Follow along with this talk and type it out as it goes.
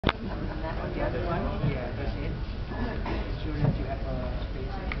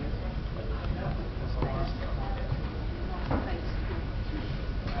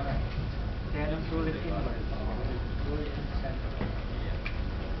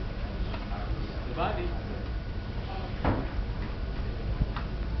body.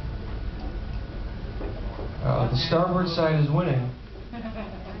 The starboard side is winning. I'm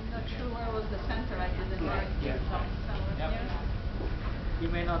not sure where was the center. I didn't mark it. Yep. You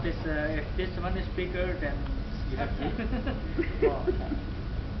may notice if this one is bigger, then you have to more.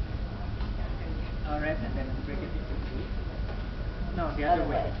 Alright, and then break it into two. No, the other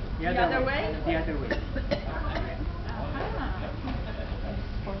way. The other way? The other way.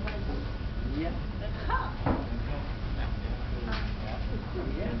 Yeah.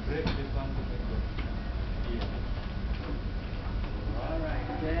 Break this one to make it. Alright,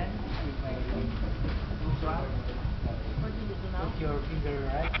 then you may drop. What do you do now? Put your finger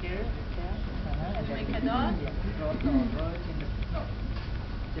right here. And Make then a dot? Yeah, roll it in the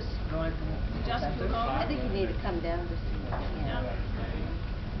just roll it in the Just center. to roll? I think you need to come down just a little. Yeah.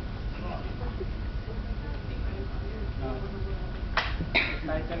 No. The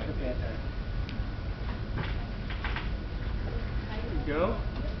tighter the better. Go.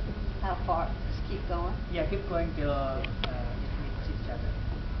 How far? Just keep going. Yeah, keep going till it meets each other.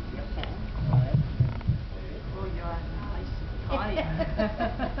 Yep. Okay. Alright. Oh, you're nice.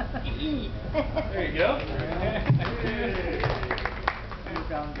 There you go. Pull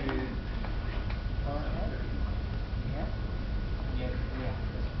down the forehead. Yeah. Yeah.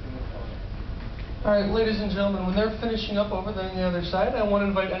 Just bring it forward. Alright, ladies and gentlemen, when they're finishing up over there on the other side, I want to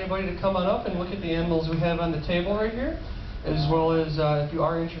invite anybody to come on up and look at the animals we have on the table right here. As well as if you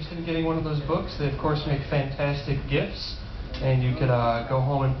are interested in getting one of those books, they of course make fantastic gifts. And you could go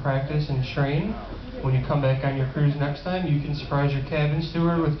home and practice and train. When you come back on your cruise next time, you can surprise your cabin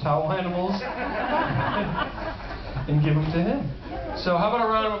steward with towel animals and give them to him. So how about a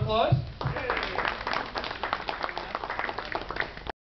round of applause?